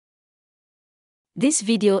This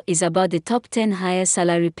video is about the top 10 highest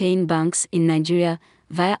salary-paying banks in Nigeria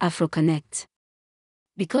via Afrokonnect.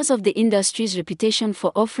 Because of the industry's reputation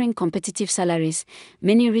for offering competitive salaries,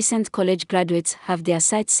 many recent college graduates have their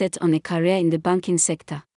sights set on a career in the banking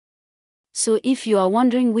sector. So if you are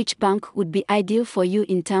wondering which bank would be ideal for you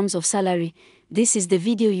in terms of salary, this is the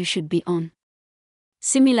video you should be on.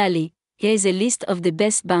 Similarly, here is a list of the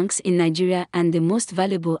best banks in Nigeria and the most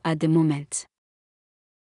valuable at the moment.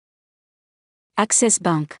 Access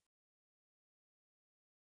Bank.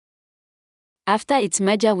 After its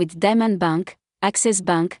merger with Diamond Bank, Access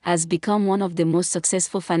Bank has become one of the most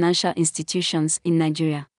successful financial institutions in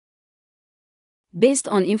Nigeria. Based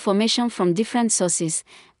on information from different sources,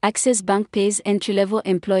 Access Bank pays entry-level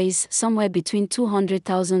employees somewhere between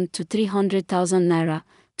 200,000 to 300,000 naira,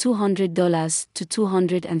 $200 to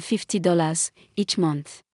 $250 each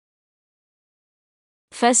month.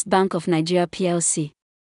 First Bank of Nigeria PLC.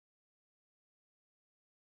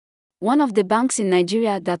 One of the banks in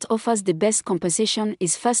Nigeria that offers the best compensation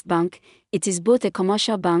is First Bank. It is both a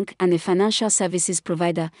commercial bank and a financial services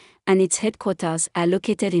provider, and its headquarters are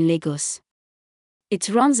located in Lagos. It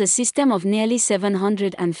runs a system of nearly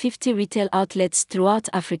 750 retail outlets throughout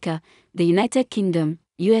Africa, the United Kingdom,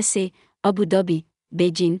 USA, Abu Dhabi,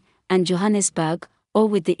 Beijing, and Johannesburg, all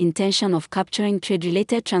with the intention of capturing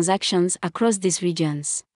trade-related transactions across these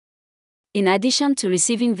regions. In addition to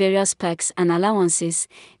receiving various perks and allowances,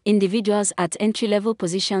 individuals at entry-level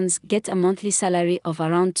positions get a monthly salary of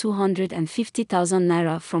around 250,000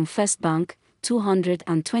 naira from First Bank,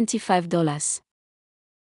 $225.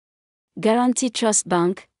 Guarantee Trust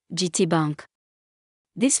Bank, GT Bank.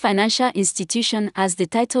 This financial institution has the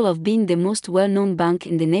title of being the most well-known bank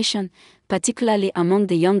in the nation, particularly among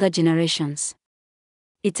the younger generations.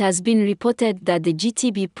 It has been reported that the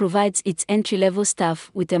GTB provides its entry-level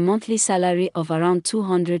staff with a monthly salary of around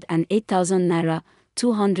 208,000 naira,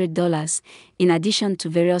 $200, in addition to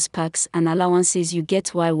various perks and allowances you get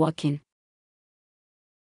while working.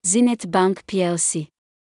 Zenith Bank PLC.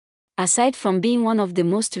 Aside from being one of the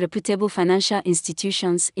most reputable financial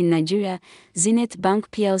institutions in Nigeria, Zenith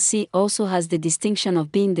Bank PLC also has the distinction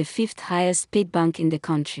of being the fifth highest paid bank in the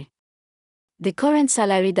country. The current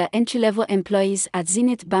salary that entry-level employees at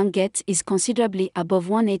Zenith Bank get is considerably above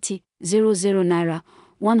 180,000 naira,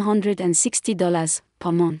 $160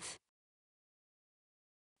 per month.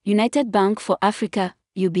 United Bank for Africa,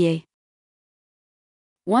 UBA.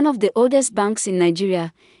 One of the oldest banks in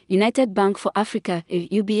Nigeria, United Bank for Africa,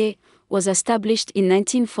 UBA, was established in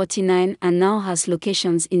 1949 and now has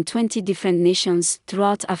locations in 20 different nations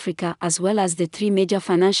throughout Africa as well as the three major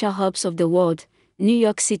financial hubs of the world, New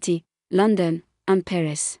York City, London, and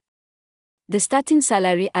Paris. The starting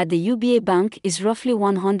salary at the UBA Bank is roughly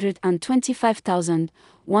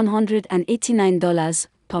 $125,189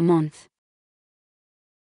 per month.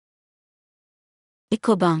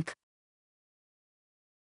 EcoBank.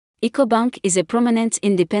 EcoBank is a prominent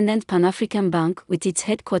independent Pan-African bank with its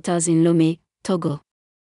headquarters in Lomé, Togo.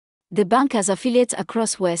 The bank has affiliates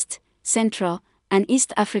across West, Central, and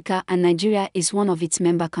East Africa, and Nigeria is one of its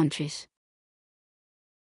member countries.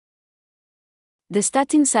 The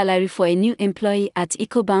starting salary for a new employee at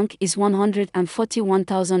EcoBank is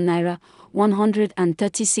 141,000 naira,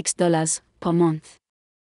 $136 per month.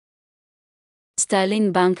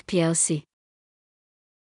 Sterling Bank PLC.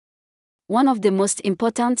 One of the most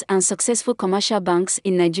important and successful commercial banks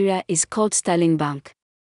in Nigeria is called Sterling Bank.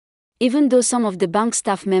 Even though some of the bank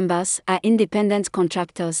staff members are independent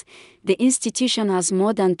contractors, the institution has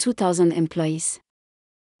more than 2,000 employees.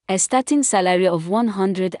 A starting salary of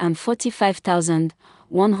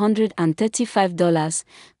 $145,135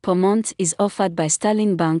 per month is offered by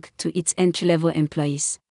Sterling Bank to its entry-level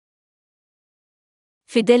employees.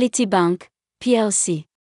 Fidelity Bank, PLC.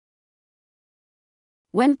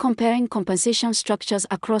 When comparing compensation structures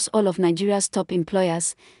across all of Nigeria's top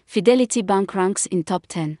employers, Fidelity Bank ranks in top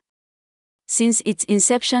 10. Since its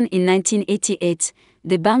inception in 1988,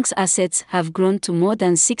 the bank's assets have grown to more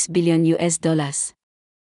than $6 billion.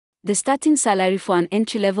 The starting salary for an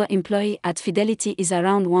entry-level employee at Fidelity is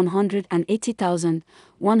around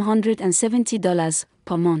 $180,170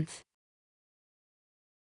 per month.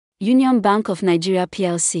 Union Bank of Nigeria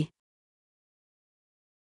PLC.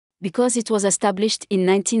 Because it was established in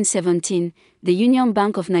 1917, the Union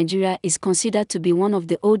Bank of Nigeria is considered to be one of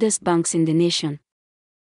the oldest banks in the nation.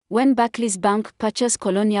 When Barclays Bank purchased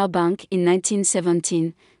Colonial Bank in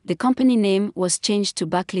 1917, the company name was changed to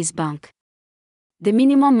Barclays Bank. The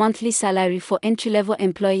minimum monthly salary for entry-level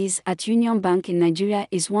employees at Union Bank in Nigeria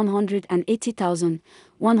is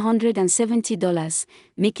 $180,170,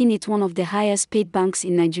 making it one of the highest paid banks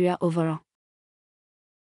in Nigeria overall.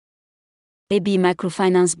 AB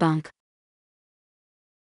Microfinance Bank.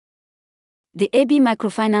 The AB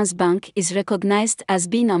Microfinance Bank is recognized as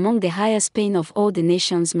being among the highest paying of all the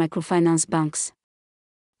nation's microfinance banks.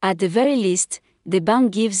 At the very least, the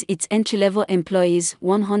bank gives its entry-level employees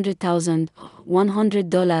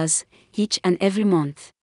 $100,100 each and every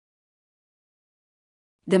month.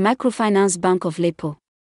 The Microfinance Bank of Lepo.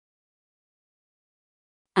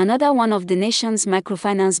 Another one of the nation's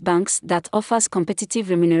microfinance banks that offers competitive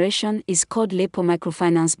remuneration is called Lepo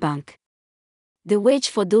Microfinance Bank. The wage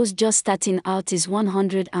for those just starting out is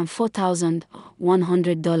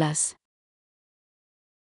 $104,100.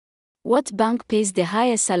 What bank pays the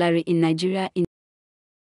highest salary in Nigeria?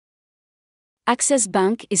 Access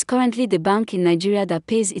Bank is currently the bank in Nigeria that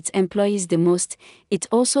pays its employees the most. It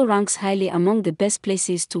also ranks highly among the best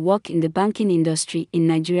places to work in the banking industry in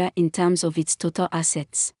Nigeria in terms of its total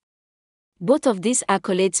assets. Both of these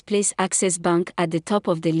accolades place Access Bank at the top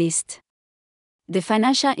of the list. The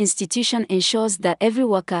financial institution ensures that every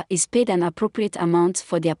worker is paid an appropriate amount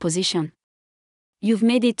for their position. You've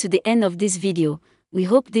made it to the end of this video. We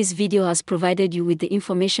hope this video has provided you with the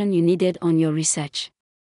information you needed on your research.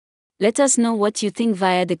 Let us know what you think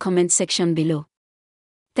via the comment section below.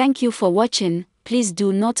 Thank you for watching. Please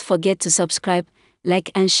do not forget to subscribe, like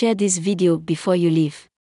and share this video before you leave.